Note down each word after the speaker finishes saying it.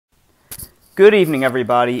Good evening,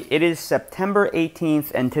 everybody. It is September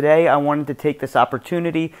 18th, and today I wanted to take this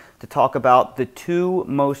opportunity to talk about the two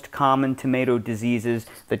most common tomato diseases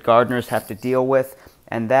that gardeners have to deal with,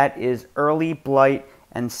 and that is early blight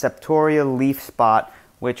and septoria leaf spot,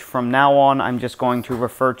 which from now on I'm just going to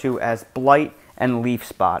refer to as blight and leaf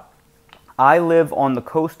spot. I live on the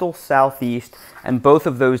coastal southeast, and both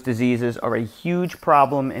of those diseases are a huge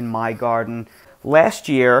problem in my garden. Last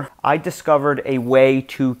year, I discovered a way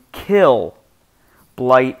to kill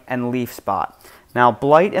blight and leaf spot. Now,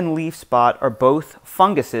 blight and leaf spot are both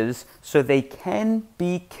funguses, so they can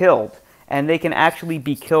be killed, and they can actually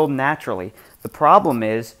be killed naturally. The problem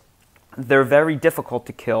is they're very difficult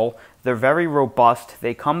to kill. They're very robust.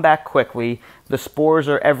 They come back quickly. The spores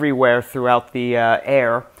are everywhere throughout the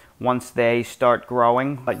air once they start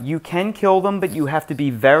growing. You can kill them, but you have to be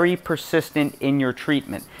very persistent in your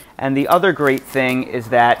treatment. And the other great thing is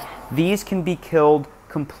that these can be killed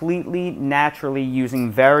completely naturally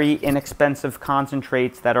using very inexpensive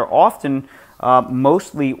concentrates that are often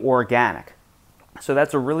mostly organic. So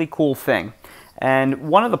that's a really cool thing. And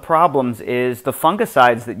one of the problems is the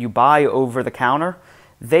fungicides that you buy over the counter,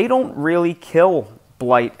 they don't really kill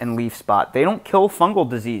blight and leaf spot. They don't kill fungal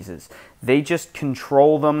diseases. They just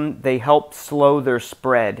control them. They help slow their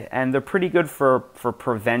spread, and they're pretty good for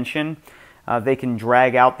prevention. They can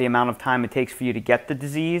drag out the amount of time it takes for you to get the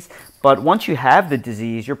disease, but once you have the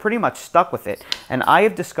disease, you're pretty much stuck with it. And I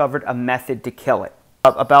have discovered a method to kill it.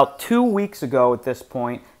 About 2 weeks ago at this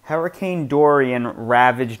point, Hurricane Dorian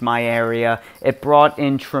ravaged my area. It brought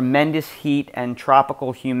in tremendous heat and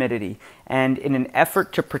tropical humidity. And in an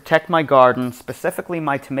effort to protect my garden, specifically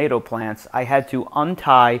my tomato plants, I had to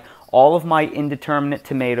untie all of my indeterminate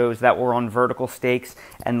tomatoes that were on vertical stakes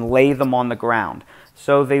and lay them on the ground.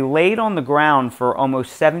 So they laid on the ground for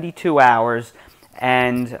almost 72 hours,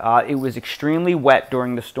 and it was extremely wet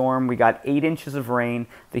during the storm. We got 8 inches of rain.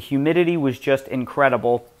 The humidity was just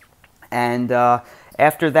incredible. And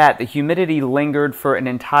after that, the humidity lingered for an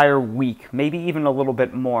entire week, maybe even a little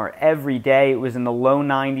bit more. Every day it was in the low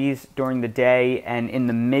 90s during the day and in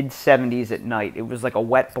the mid 70s at night. It was like a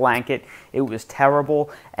wet blanket. It was terrible.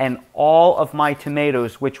 And all of my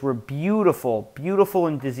tomatoes, which were beautiful, beautiful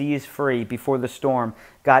and disease-free before the storm,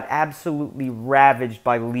 got absolutely ravaged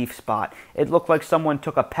by leaf spot. It looked like someone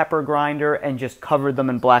took a pepper grinder and just covered them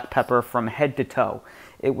in black pepper from head to toe.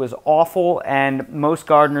 It was awful, and most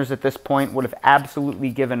gardeners at this point would have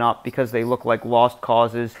absolutely given up because they look like lost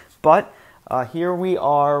causes. But here we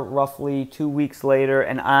are roughly 2 weeks later,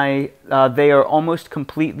 and they are almost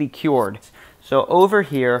completely cured. So over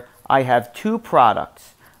here, I have two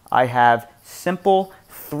products. I have simple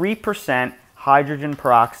 3% hydrogen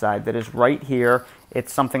peroxide that is right here.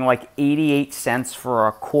 It's something like 88 cents for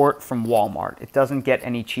a quart from Walmart. It doesn't get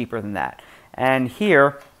any cheaper than that. And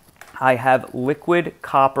here, I have liquid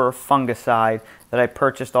copper fungicide that I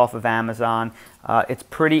purchased off of Amazon. It's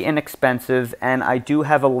pretty inexpensive, and I do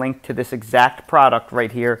have a link to this exact product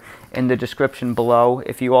right here in the description below.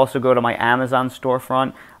 If you also go to my Amazon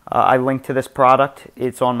storefront, I link to this product.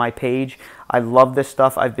 It's on my page. I love this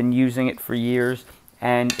stuff. I've been using it for years,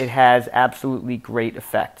 and it has absolutely great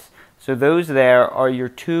effects. So those there are your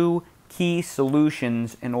two key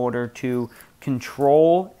solutions in order to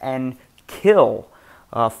control and kill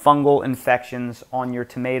fungal infections on your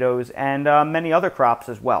tomatoes and many other crops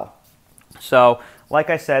as well. So, like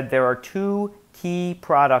I said, there are two key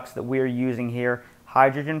products that we're using here.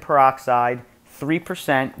 Hydrogen peroxide,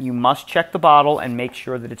 3%. You must check the bottle and make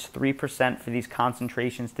sure that it's 3% for these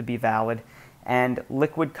concentrations to be valid. And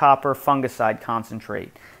liquid copper fungicide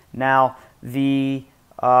concentrate. Now,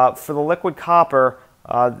 for the liquid copper,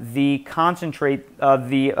 the concentrate,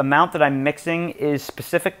 the amount that I'm mixing is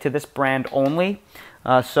specific to this brand only.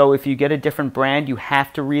 So if you get a different brand, you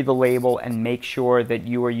have to read the label and make sure that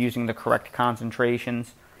you are using the correct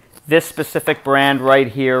concentrations. This specific brand right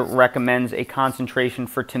here recommends a concentration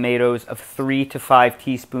for tomatoes of 3 to 5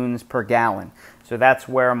 teaspoons per gallon. So that's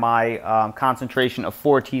where my concentration of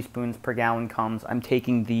 4 teaspoons per gallon comes. I'm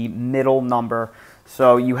taking the middle number.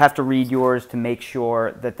 So you have to read yours to make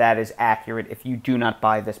sure that that is accurate if you do not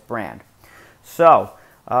buy this brand. So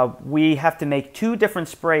we have to make two different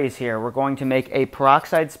sprays here. We're going to make a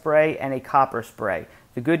peroxide spray and a copper spray.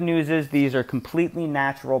 The good news is these are completely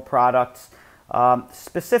natural products,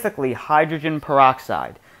 specifically hydrogen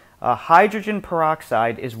peroxide. Hydrogen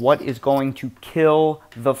peroxide is what is going to kill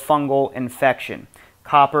the fungal infection.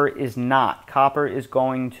 Copper is not. Copper is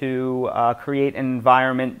going to create an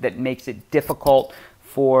environment that makes it difficult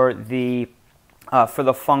for the for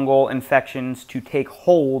the fungal infections to take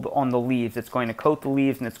hold on the leaves. It's going to coat the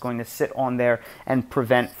leaves and it's going to sit on there and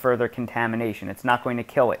prevent further contamination. It's not going to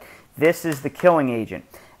kill it. This is the killing agent.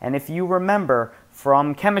 And if you remember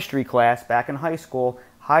from chemistry class back in high school,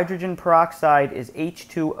 hydrogen peroxide is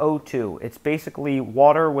H2O2. It's basically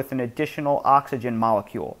water with an additional oxygen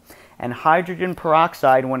molecule. And hydrogen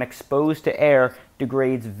peroxide, when exposed to air,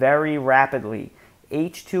 degrades very rapidly.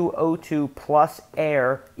 H2O2 plus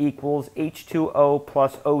air equals H2O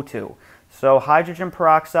plus O2. So hydrogen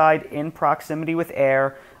peroxide in proximity with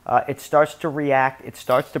air, it starts to react, it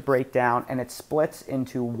starts to break down, and it splits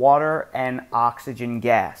into water and oxygen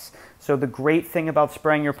gas. So the great thing about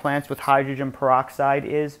spraying your plants with hydrogen peroxide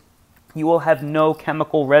is you will have no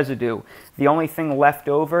chemical residue. The only thing left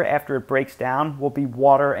over after it breaks down will be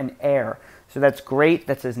water and air. So that's great,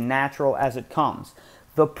 that's as natural as it comes.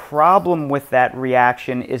 The problem with that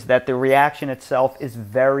reaction is that the reaction itself is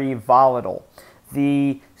very volatile.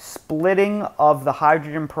 The splitting of the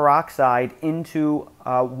hydrogen peroxide into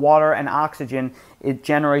water and oxygen, it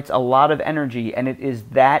generates a lot of energy, and it is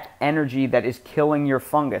that energy that is killing your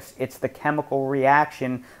fungus. It's the chemical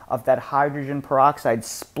reaction of that hydrogen peroxide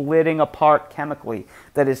splitting apart chemically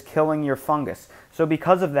that is killing your fungus. So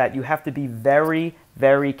because of that, you have to be very,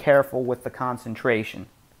 very careful with the concentration.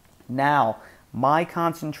 Now, my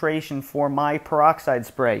concentration for my peroxide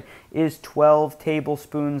spray is 12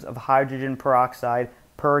 tablespoons of hydrogen peroxide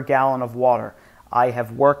per gallon of water. I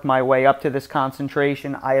have worked my way up to this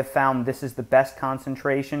concentration. I have found this is the best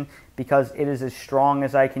concentration because it is as strong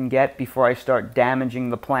as I can get before I start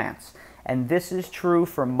damaging the plants. And this is true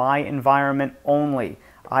for my environment only.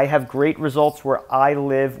 I have great results where I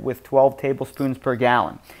live with 12 tablespoons per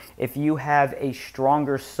gallon. If you have a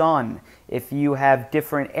stronger sun, if you have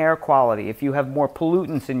different air quality, if you have more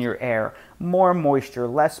pollutants in your air, more moisture,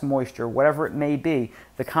 less moisture, whatever it may be,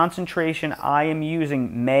 the concentration I am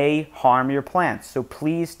using may harm your plants. So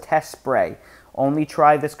please test spray. Only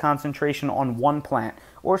try this concentration on one plant.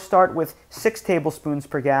 Or start with 6 tablespoons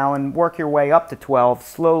per gallon, work your way up to 12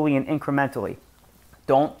 slowly and incrementally.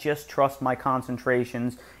 Don't just trust my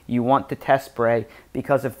concentrations. You want to test spray,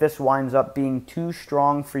 because if this winds up being too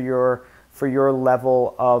strong for your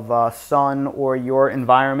level of sun or your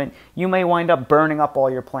environment, you may wind up burning up all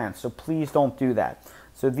your plants. So please don't do that.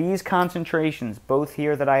 So these concentrations, both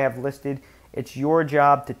here that I have listed, it's your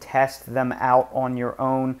job to test them out on your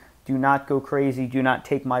own. Do not go crazy. Do not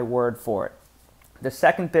take my word for it. The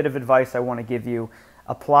second bit of advice I want to give you,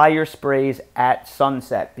 apply your sprays at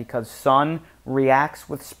sunset, because sun reacts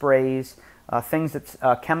with sprays,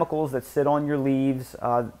 chemicals that sit on your leaves.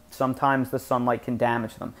 Sometimes the sunlight can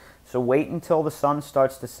damage them. So wait until the sun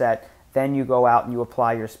starts to set, then you go out and you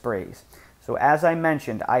apply your sprays. So as I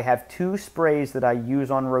mentioned, I have 2 sprays that I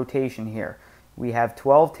use on rotation here. We have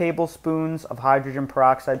 12 tablespoons of hydrogen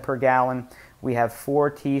peroxide per gallon. We have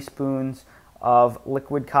 4 teaspoons of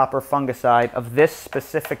liquid copper fungicide of this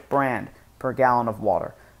specific brand per gallon of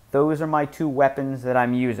water. Those are my 2 weapons that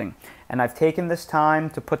I'm using. And I've taken this time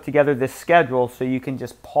to put together this schedule so you can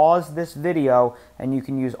just pause this video and you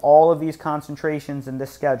can use all of these concentrations in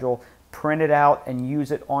this schedule, print it out, and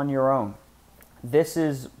use it on your own. This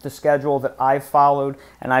is the schedule that I've followed,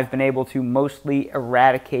 and I've been able to mostly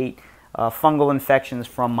eradicate fungal infections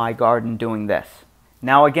from my garden doing this.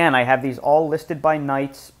 Now again, I have these all listed by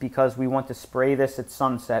nights because we want to spray this at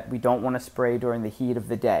sunset. We don't want to spray during the heat of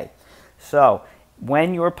the day. So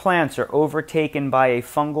when your plants are overtaken by a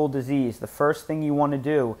fungal disease, the first thing you want to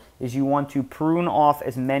do is you want to prune off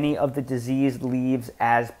as many of the diseased leaves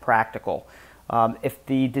as practical. If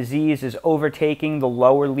the disease is overtaking the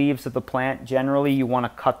lower leaves of the plant, generally you want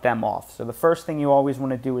to cut them off. So the first thing you always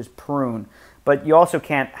want to do is prune, but you also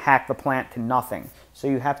can't hack the plant to nothing. So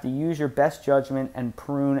you have to use your best judgment and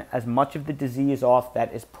prune as much of the disease off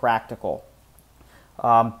that is practical.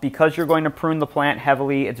 Because you're going to prune the plant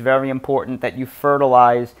heavily, it's very important that you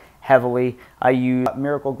fertilize heavily. I use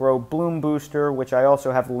Miracle Grow Bloom Booster, which I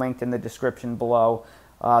also have linked in the description below,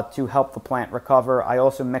 to help the plant recover. I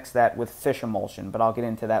also mix that with fish emulsion, but I'll get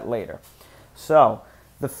into that later. So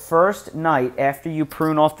the first night after you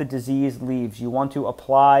prune off the diseased leaves, you want to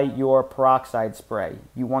apply your peroxide spray.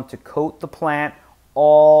 You want to coat the plant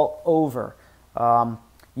all over.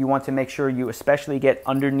 You want to make sure you especially get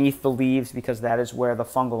underneath the leaves, because that is where the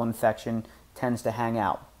fungal infection tends to hang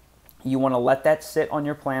out. You want to let that sit on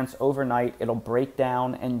your plants overnight. It'll break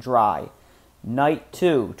down and dry. Night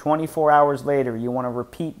 2, 24 hours later, you want to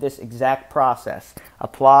repeat this exact process.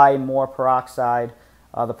 Apply more peroxide,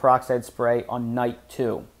 the peroxide spray on night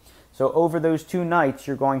 2. So over those 2 nights,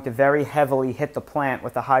 you're going to very heavily hit the plant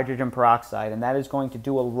with the hydrogen peroxide, and that is going to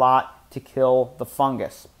do a lot to kill the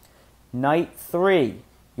fungus. Night 3,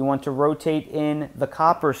 you want to rotate in the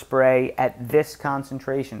copper spray at this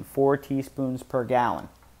concentration, 4 teaspoons per gallon.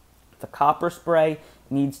 The copper spray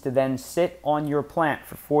needs to then sit on your plant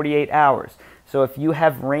for 48 hours. So if you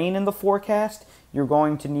have rain in the forecast, you're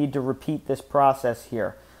going to need to repeat this process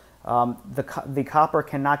here. The copper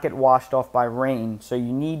cannot get washed off by rain, so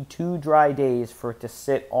you need 2 dry days for it to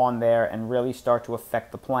sit on there and really start to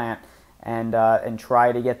affect the plant and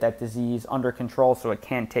try to get that disease under control so it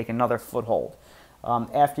can't take another foothold.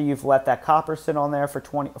 After you've let that copper sit on there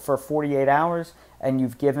for 48 hours and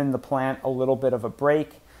you've given the plant a little bit of a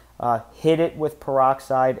break, hit it with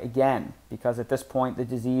peroxide again, because at this point the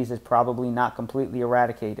disease is probably not completely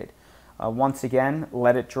eradicated. Once again,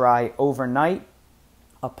 let it dry overnight.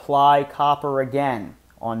 Apply copper again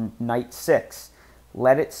on night 6.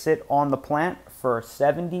 Let it sit on the plant for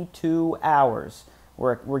 72 hours.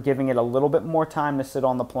 We're giving it a little bit more time to sit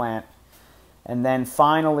on the plant. And then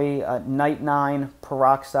finally, night 9,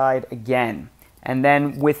 peroxide again. And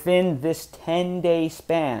then within this 10-day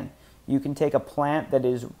span, you can take a plant that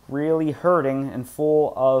is really hurting and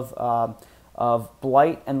full of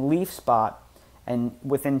blight and leaf spot, and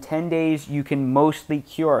within 10 days, you can mostly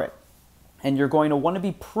cure it. And you're going to want to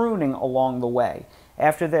be pruning along the way.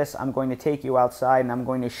 After this, I'm going to take you outside and I'm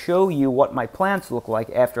going to show you what my plants look like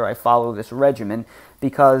after I follow this regimen,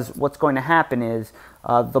 because what's going to happen is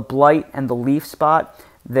the blight and the leaf spot,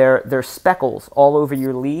 they're speckles all over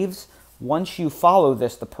your leaves. Once you follow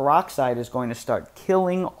this, the peroxide is going to start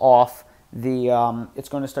killing off the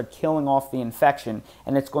infection,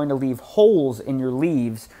 and it's going to leave holes in your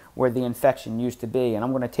leaves where the infection used to be. And I'm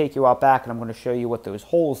going to take you out back and I'm going to show you what those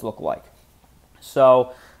holes look like.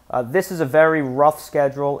 So this is a very rough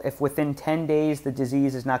schedule. If within 10 days the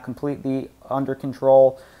disease is not completely under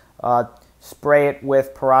control, spray it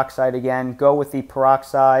with peroxide again. Go with the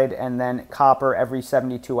peroxide and then copper every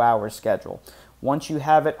 72 hours schedule. Once you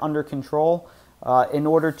have it under control, in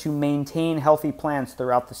order to maintain healthy plants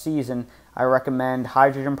throughout the season, I recommend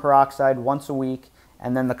hydrogen peroxide once a week,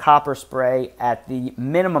 and then the copper spray at the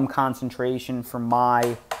minimum concentration for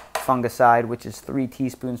my fungicide, which is 3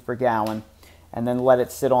 teaspoons per gallon, and then let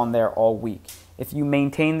it sit on there all week. If you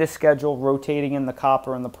maintain this schedule, rotating in the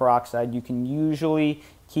copper and the peroxide, you can usually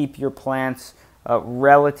keep your plants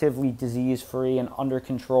relatively disease-free and under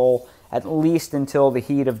control, at least until the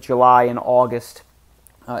heat of July and August,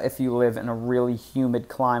 if you live in a really humid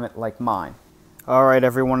climate like mine. All right,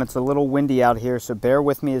 everyone, it's a little windy out here, so bear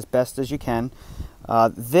with me as best as you can.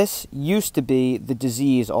 This used to be the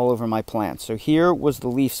disease all over my plants. So here was the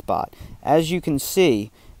leaf spot. As you can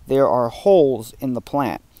see, there are holes in the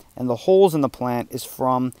plant, and the holes in the plant is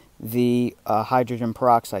from the hydrogen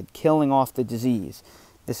peroxide killing off the disease.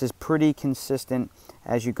 This is pretty consistent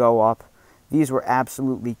as you go up. These were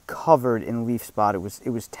absolutely covered in leaf spot. It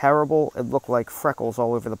was terrible. It looked like freckles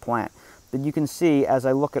all over the plant. But you can see as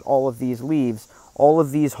I look at all of these leaves, all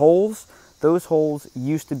of these holes, those holes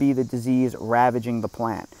used to be the disease ravaging the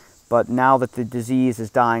plant. But now that the disease is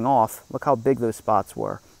dying off, look how big those spots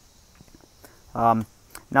were.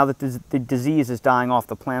 Now that the disease is dying off,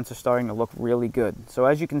 the plants are starting to look really good. So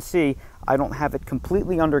as you can see, I don't have it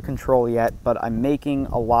completely under control yet, but I'm making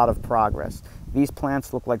a lot of progress. These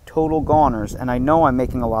plants look like total goners, and I know I'm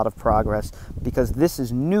making a lot of progress because this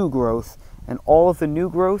is new growth, and all of the new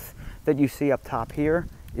growth that you see up top here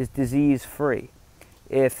is disease-free.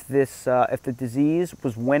 If the disease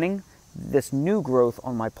was winning, this new growth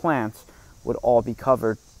on my plants would all be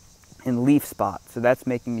covered in leaf spot. So that's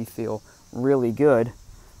making me feel really good.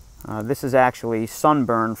 This is actually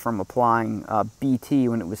sunburn from applying BT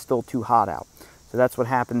when it was still too hot out. So that's what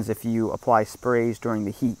happens if you apply sprays during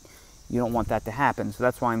the heat. You don't want that to happen. So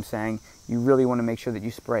that's why I'm saying you really want to make sure that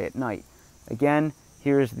you spray at night. Again,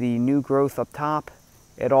 here's the new growth up top.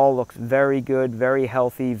 It all looks very good, very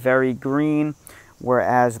healthy, very green.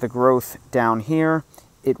 Whereas the growth down here,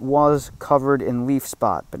 it was covered in leaf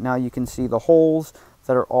spot. But now you can see the holes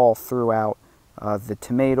that are all throughout the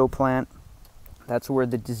tomato plant. That's where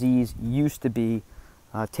the disease used to be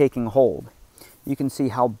taking hold. You can see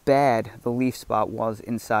how bad the leaf spot was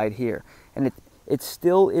inside here. And it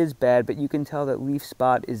still is bad, but you can tell that leaf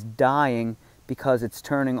spot is dying because it's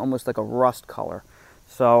turning almost like a rust color.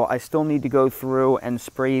 So I still need to go through and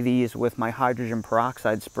spray these with my hydrogen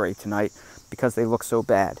peroxide spray tonight because they look so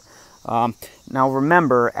bad. Now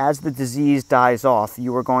remember, as the disease dies off,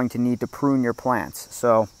 you are going to need to prune your plants.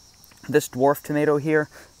 So this dwarf tomato here,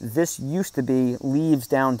 this used to be leaves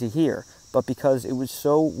down to here, but because it was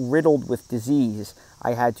so riddled with disease,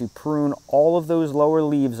 I had to prune all of those lower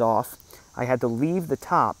leaves off. I had to leave the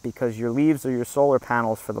top because your leaves are your solar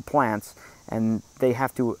panels for the plants, and they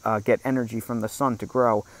have to get energy from the sun to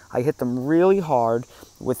grow. I hit them really hard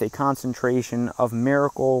with a concentration of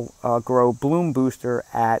Miracle Grow Bloom Booster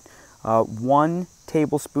at 1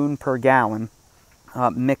 tablespoon per gallon,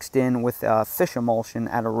 mixed in with fish emulsion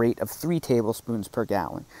at a rate of 3 tablespoons per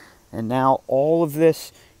gallon. And now all of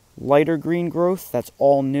this lighter green growth, that's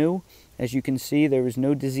all new. As you can see, there is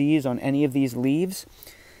no disease on any of these leaves.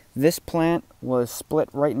 This plant was split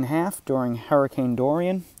right in half during Hurricane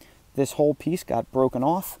Dorian. This whole piece got broken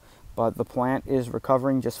off, but the plant is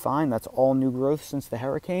recovering just fine. That's all new growth since the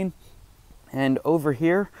hurricane. And over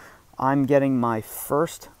here, I'm getting my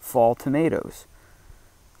first fall tomatoes.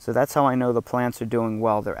 So that's how I know the plants are doing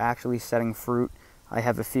well. They're actually setting fruit. I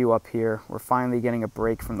have a few up here. We're finally getting a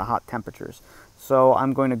break from the hot temperatures. So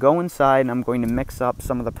I'm going to go inside and I'm going to mix up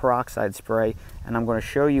some of the peroxide spray, and I'm going to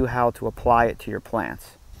show you how to apply it to your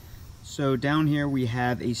plants. So down here we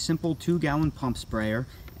have a simple 2-gallon pump sprayer,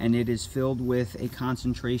 and it is filled with a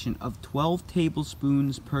concentration of 12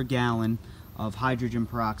 tablespoons per gallon of hydrogen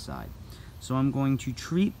peroxide. So I'm going to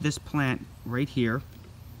treat this plant right here,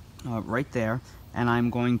 right there, and I'm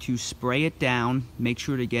going to spray it down, make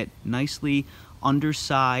sure to get nicely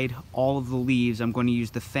underside all of the leaves. I'm going to use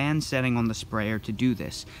the fan setting on the sprayer to do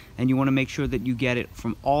this, and you want to make sure that you get it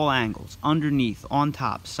from all angles, underneath, on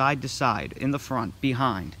top, side to side, in the front,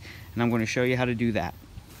 behind, and I'm going to show you how to do that.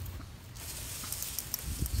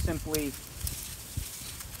 Simply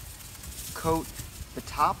coat the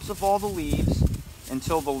tops of all the leaves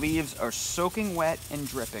until the leaves are soaking wet and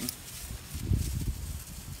dripping.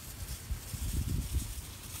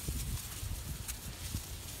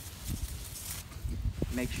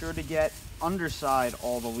 Make sure to get underside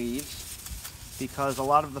all the leaves, because a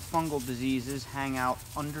lot of the fungal diseases hang out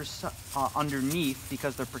underneath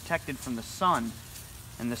because they're protected from the sun,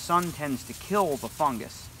 and the sun tends to kill the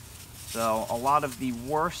fungus. So a lot of the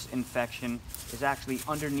worst infection is actually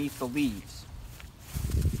underneath the leaves.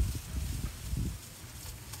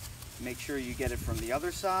 Make sure you get it from the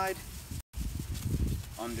other side,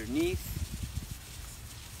 underneath,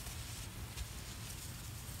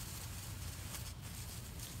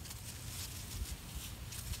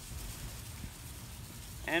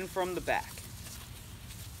 and from the back.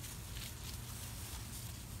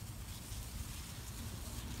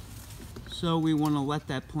 So we want to let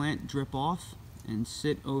that plant drip off and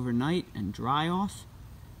sit overnight and dry off,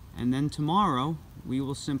 and then tomorrow we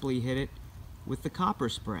will simply hit it with the copper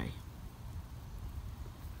spray.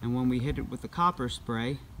 And when we hit it with the copper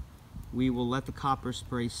spray, we will let the copper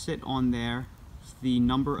spray sit on there the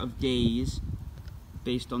number of days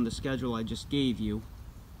based on the schedule I just gave you.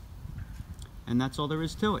 And that's all there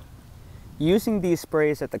is to it. Using these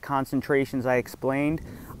sprays at the concentrations I explained,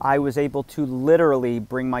 I was able to literally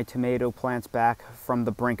bring my tomato plants back from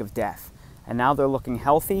the brink of death. And now they're looking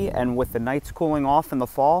healthy, and with the nights cooling off in the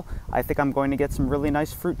fall, I think I'm going to get some really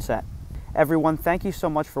nice fruit set. Everyone, thank you so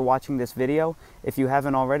much for watching this video. If you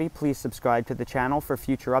haven't already, please subscribe to the channel for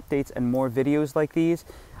future updates and more videos like these.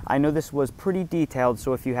 I know this was pretty detailed,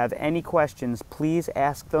 so if you have any questions, please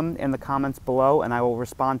ask them in the comments below and I will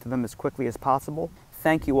respond to them as quickly as possible.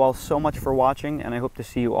 Thank you all so much for watching, and I hope to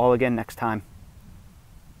see you all again next time.